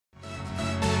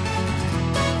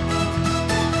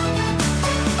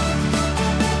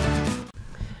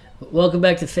Welcome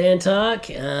back to Fan Talk.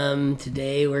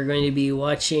 Today we're going to be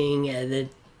watching the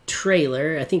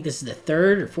trailer. I think this is the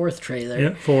third or fourth trailer.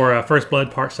 Yeah, for First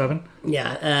Blood Part 7.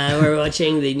 Yeah, we're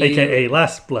watching the new... AKA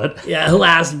Last Blood. Yeah,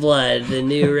 Last Blood, the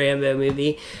new Rambo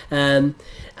movie. I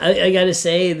gotta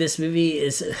say, this movie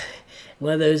is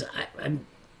one of those... I'm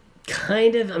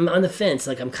on the fence.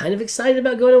 Like, I'm kind of excited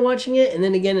about going and watching it, and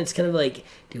then again, it's kind of like,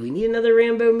 do we need another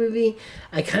Rambo movie?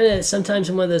 I kind of sometimes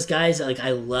I'm one of those guys that, like,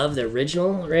 I love the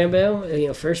original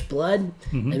Rambo, First Blood.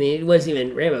 Mm-hmm. I mean, it wasn't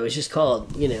even Rambo; it was just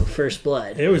called, First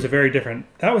Blood. It was a very different.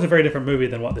 That was a very different movie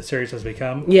than what the series has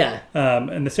become. Yeah.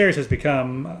 And the series has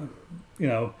become,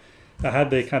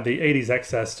 had the kind of the '80s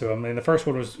excess to them. I mean, the first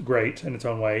one was great in its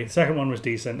own way. The second one was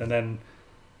decent, and then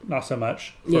not so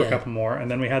much for a couple more. And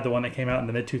then we had the one that came out in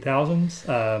the mid 2000s,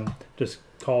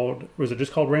 was it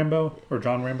just called Rambo or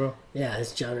John Rambo? Yeah,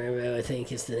 it's John Rambo, I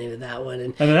think is the name of that one.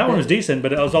 And then that one was decent,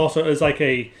 but it was like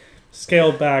a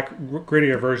scaled back,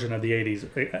 grittier version of the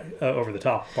 80s over the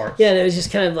top parts. Yeah, and it was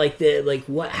just kind of like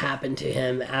what happened to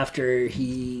him after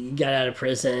he got out of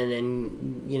prison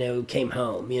and came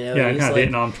home. Yeah, kind of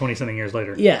Vietnam 20-something years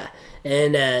later. Yeah,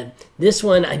 and this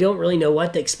one I don't really know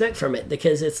what to expect from it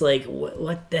because it's like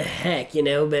what the heck,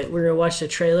 But we're gonna watch the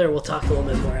trailer. We'll talk a little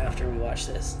bit more after we watch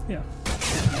this. Yeah.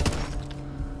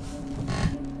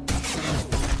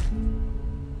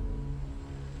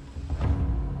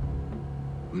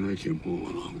 When I came home a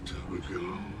long time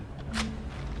ago,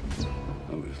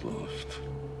 I was lost.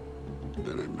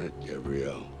 Then I met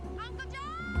Gabrielle. Uncle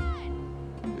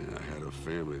John! And I had a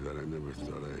family that I never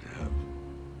thought I'd have.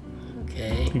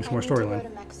 Okay. Need some more storyline. To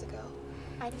Mexico.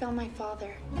 I found my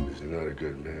father. Is he not a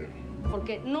good man?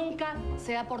 Porque nunca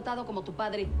se ha portado como tu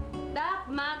padre. That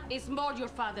man is more your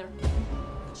father.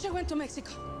 She went to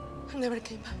Mexico and never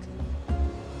came back.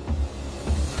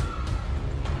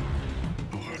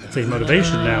 It's a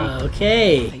motivation now.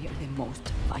 Okay. They are the most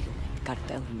violent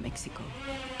cartel in Mexico.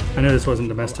 I know this wasn't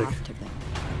domestic. Go after them.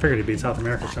 I figured it'd be in South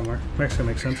America somewhere. Mexico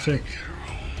makes sense too.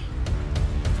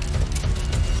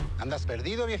 ¿Andas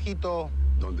perdido, viejito?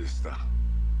 ¿Dónde está?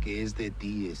 ¿Qué es de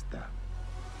ti esta?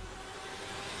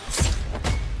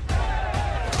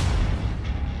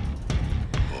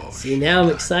 See, now I'm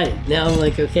excited. Now I'm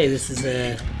like, okay, this is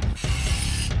a...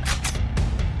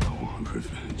 I want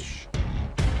revenge.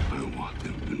 I want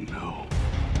them to know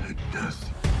that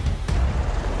death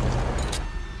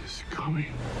is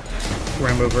coming.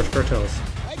 Rambo vs. Cartels.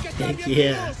 Heck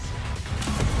yeah.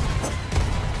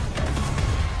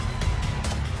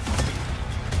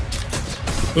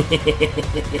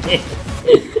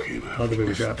 Love the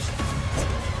booby traps.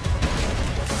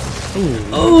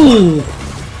 Ooh.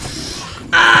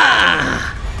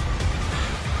 Ah!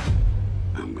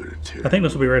 I'm gonna tear I think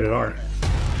this will be rated R.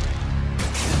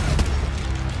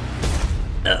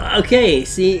 Okay,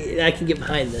 see, I can get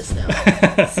behind this now.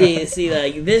 see,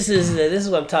 like this is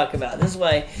what I'm talking about. This is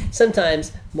why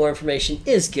sometimes more information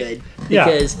is good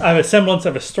because I have a semblance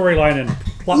of a storyline and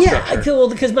plot structure. well,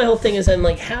 because my whole thing is I'm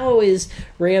like, how is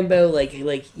Rambo like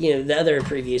the other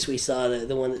previews we saw,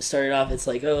 the one that started off, it's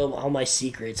like, oh, all my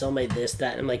secrets, all my this,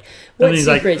 that, and I'm like, what and he's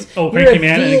secrets? like, oh, cranky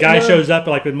man, and the guy shows up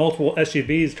like with multiple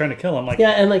SUVs trying to kill him. Like,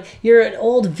 yeah, and like, you're an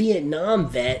old Vietnam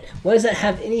vet. What does that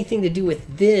have anything to do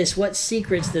with this? What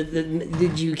secrets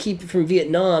did you keep from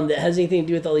Vietnam that has anything to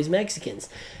do with all these Mexicans?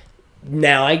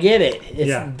 Now I get it.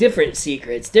 It's different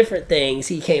secrets, different things.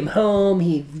 He came home,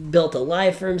 he built a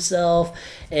life for himself,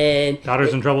 and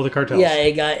daughter's in trouble with the cartels. Yeah,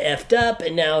 it got effed up,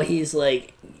 and now he's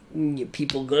like,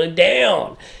 people going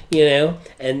down,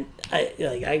 And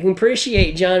I can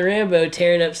appreciate John Rambo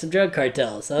tearing up some drug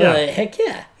cartels. I'm like, heck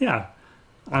yeah. Yeah.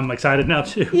 I'm excited now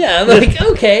too. Yeah, I'm like,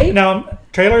 okay. Now,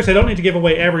 trailers, they don't need to give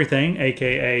away everything,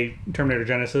 aka Terminator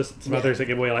Genesis, some others that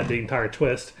give away like the entire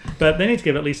twist, but they need to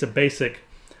give at least a basic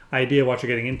idea of what you're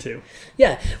getting into.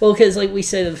 Yeah, well, because like we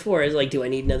said before, it's like, do I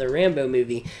need another Rambo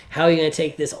movie? How are you going to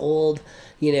take this old,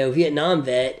 Vietnam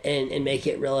vet and make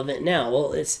it relevant now?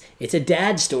 Well, it's a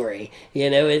dad story,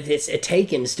 it's a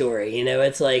Taken story,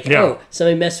 it's like, oh,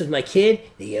 somebody messed with my kid,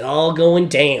 they all going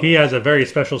down. He has a very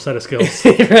special set of skills.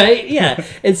 Right? Yeah.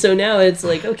 And so now it's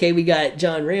like, okay, we got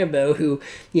John Rambo who,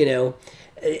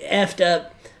 effed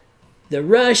up the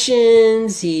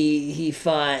Russians, he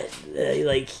fought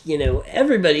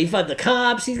everybody. He fought the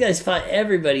cops. These guys fought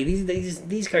everybody.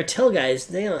 These cartel guys,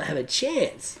 they don't have a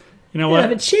chance. You know what? They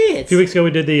don't have a chance. A few weeks ago,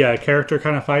 we did the character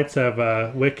kind of fights of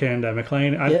Wick and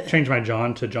McClane. I changed my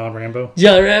John to John Rambo.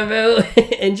 John Rambo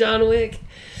and John Wick.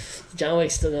 John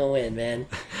Wick's still gonna win, man.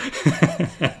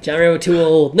 John Rambo too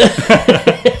old.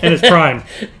 In his prime.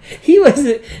 He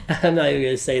wasn't. I'm not even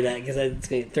going to say that because it's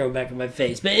going to throw him back in my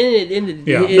face. But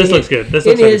this looks good. This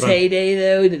in looks his fun. heyday,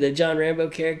 though, the John Rambo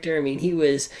character, I mean, he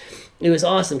was. It was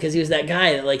awesome because he was that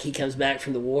guy that, like, he comes back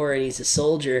from the war and he's a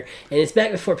soldier, and it's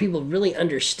back before people really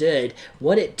understood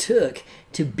what it took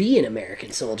to be an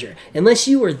American soldier. Unless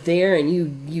you were there and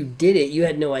you did it, you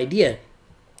had no idea.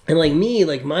 And like me,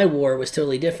 like my war was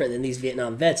totally different than these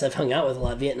Vietnam vets. I've hung out with a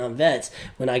lot of Vietnam vets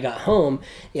when I got home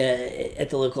at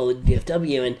the local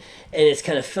DFW, and it's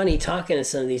kind of funny talking to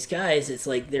some of these guys. It's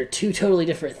like they're two totally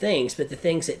different things, but the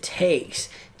things it takes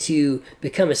to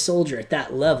become a soldier at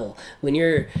that level, when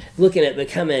you're looking at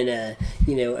becoming a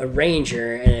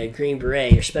ranger and a Green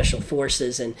Beret or Special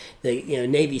Forces and the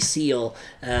Navy SEAL,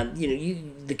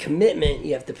 the commitment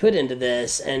you have to put into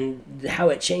this and how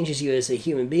it changes you as a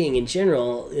human being in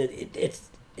general,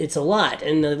 it's a lot.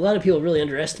 And a lot of people really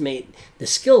underestimate the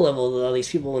skill level of all these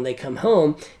people when they come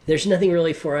home. There's nothing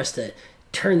really for us to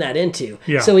turn that into.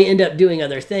 Yeah. So we end up doing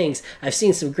other things. I've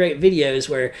seen some great videos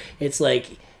where it's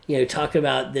like, talk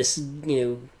about this,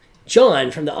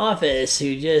 John from The Office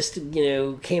who just,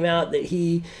 came out that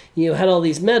he, had all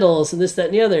these medals and this, that,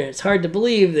 and the other. It's hard to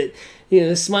believe that,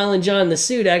 Smiling John in the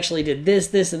suit actually did this,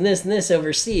 this, and this, and this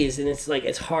overseas. And it's like,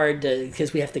 it's hard to,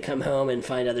 because we have to come home and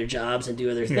find other jobs and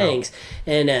do other things.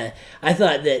 And I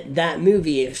thought that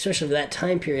movie, especially for that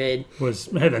time period, hit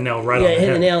the nail right on the head.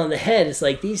 Hit the nail on the head. It's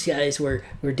like these guys were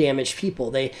damaged people.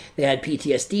 They had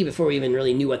PTSD before we even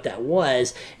really knew what that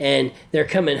was. And they're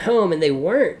coming home and they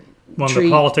weren't. The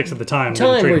politics at the time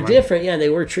were different. Yeah, they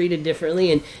were treated differently,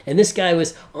 and this guy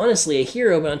was honestly a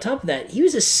hero. But on top of that, he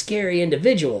was a scary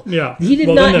individual. Yeah, he did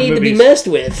not need to be messed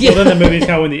with. Well, then the movies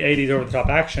kind of went the '80s over the top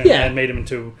action and made him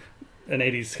into an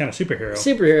 '80s kind of superhero.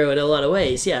 Superhero in a lot of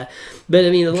ways, yeah. But I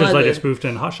mean, just like they spoofed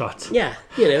in Hot Shots. Yeah,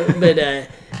 But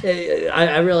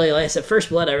I really liked it. First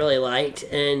Blood I really liked,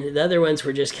 and the other ones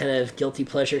were just kind of guilty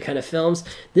pleasure kind of films.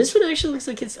 This one actually looks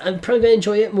like I'm probably gonna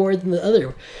enjoy it more than the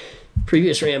other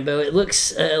previous Rambo. It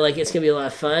looks like it's gonna be a lot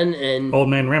of fun. And Old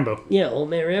Man Rambo. Yeah, Old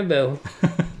Man Rambo.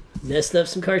 Messed up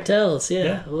some cartels.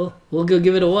 Yeah. We'll go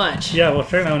give it a watch. Yeah, we'll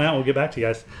check that one out. We'll get back to you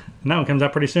guys. And that one comes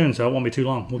out pretty soon, so it won't be too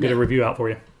long. We'll get a review out for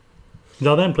you.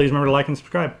 Until then, please remember to like and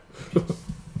subscribe.